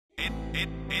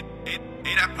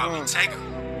That probably take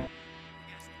her.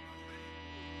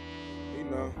 You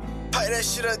know. Pipe that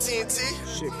shit up, TNT.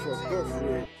 Shit fucked up for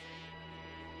real.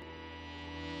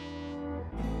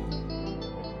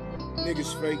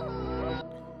 Niggas fake.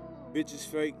 Bitches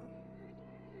fake.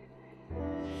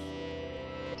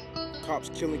 Cops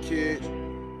killing kids.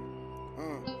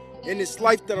 In this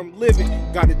life that I'm living,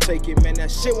 gotta take it, man. That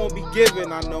shit won't be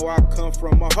given. I know I come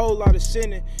from a whole lot of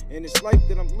sinning. In this life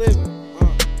that I'm living,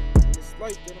 in this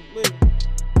life that I'm living.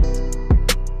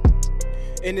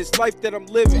 In this life that I'm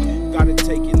living, gotta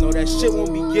take it. No, that shit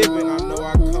won't be given. I know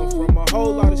I come from a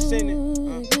whole lot of sinning.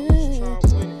 I'm just trying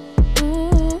to win it.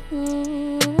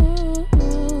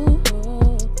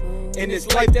 In this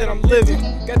life that I'm living,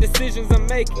 got decisions I'm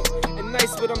making, and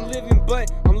nice what I'm living,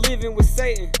 but I'm living with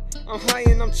Satan. I'm high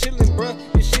and I'm chillin', bruh,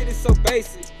 this shit is so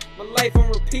basic. My life on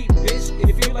repeat, bitch,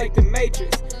 it feel like the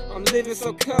Matrix. I'm living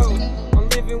so cold, I'm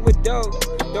living with dope.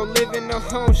 Don't live in no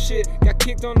home shit, got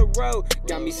kicked on the road.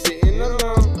 Got me sitting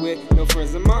alone with no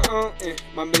friends of my own. And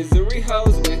my misery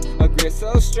hoes with a grit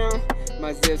so strong.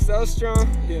 My zip so strong,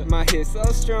 my hit so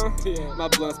strong. My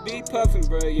blunts be puffin',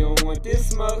 bruh, you don't want this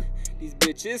smoke. These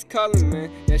bitches callin',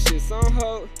 man, that shit's on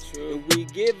hold. And we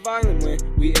get violent when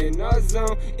we in our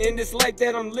zone. In this life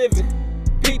that I'm living,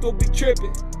 people be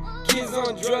trippin'. Kids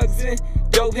on drugs and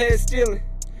dope heads stealing.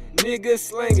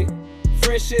 Niggas slangin',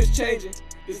 friendships changing.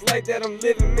 This life that I'm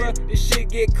living, man, this shit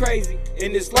get crazy.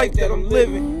 In this life that I'm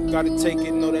living, gotta take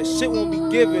it, no, that shit won't be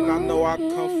given. I know I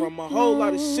come from a whole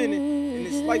lot of sinning. In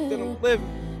this life that I'm living,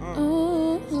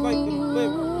 in this life that I'm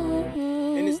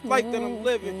living. In this life that I'm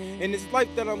living, in this life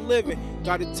that I'm living,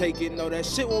 gotta take it, no, that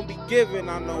shit won't be given.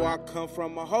 I know I come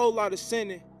from a whole lot of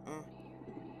sinning.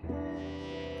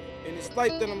 In this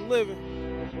life that I'm living,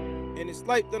 in this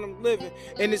life that I'm living,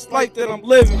 in this life that I'm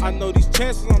living, I know these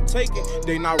chances I'm taking,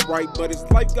 they not right, but it's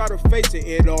life, gotta face it.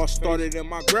 It all started in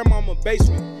my grandmama's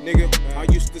basement, nigga. I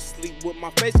used to sleep with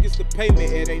my face against the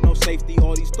pavement. It ain't no safety.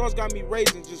 All these thoughts got me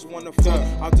raising, just wanna fuck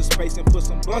out the space and put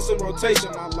some blunts in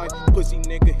rotation. My life, pussy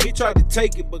nigga, he tried to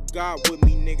take it, but God with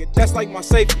me, nigga. That's like my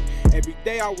safety. Every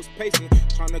day I was pacing,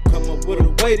 trying to come up with a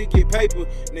way to get paper.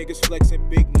 Niggas flexing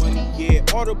big money, yeah,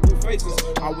 audible faces.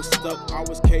 I was stuck, I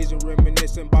was caging,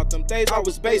 reminiscing about them days I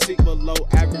was basic, below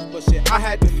average, but shit, I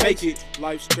had to make it.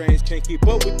 Life's strange, can't keep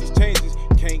up with these changes.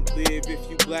 Can't live if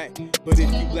you black, but if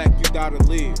you black, you gotta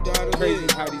live. Crazy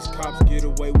how these cops get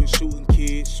away with shooting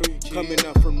kids. Coming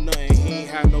up from nothing, he ain't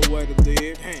had nowhere to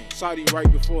live. Shot him right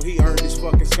before he earned his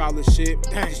fucking scholarship.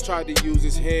 Just tried to use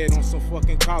his head on some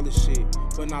fucking college shit,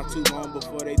 but not too long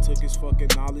before they took his fucking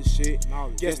knowledge shit.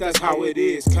 Guess that's how it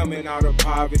is, coming out of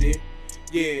poverty.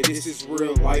 Yeah, this is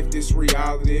real life, this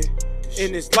reality.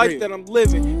 In this life that I'm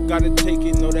living, gotta take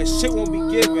it, no, that shit won't be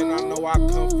given. I know I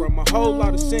come from a whole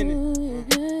lot of sinning.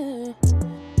 In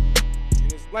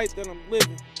this life that I'm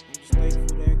living, I'm just thankful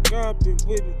that God been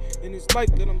with me. In this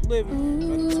life that I'm living,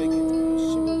 gotta take it, no, that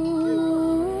shit won't be given.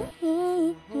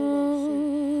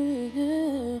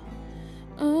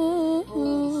 A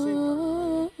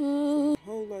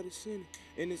whole lot of sinning.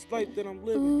 In this life that I'm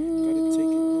living, gotta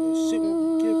take it.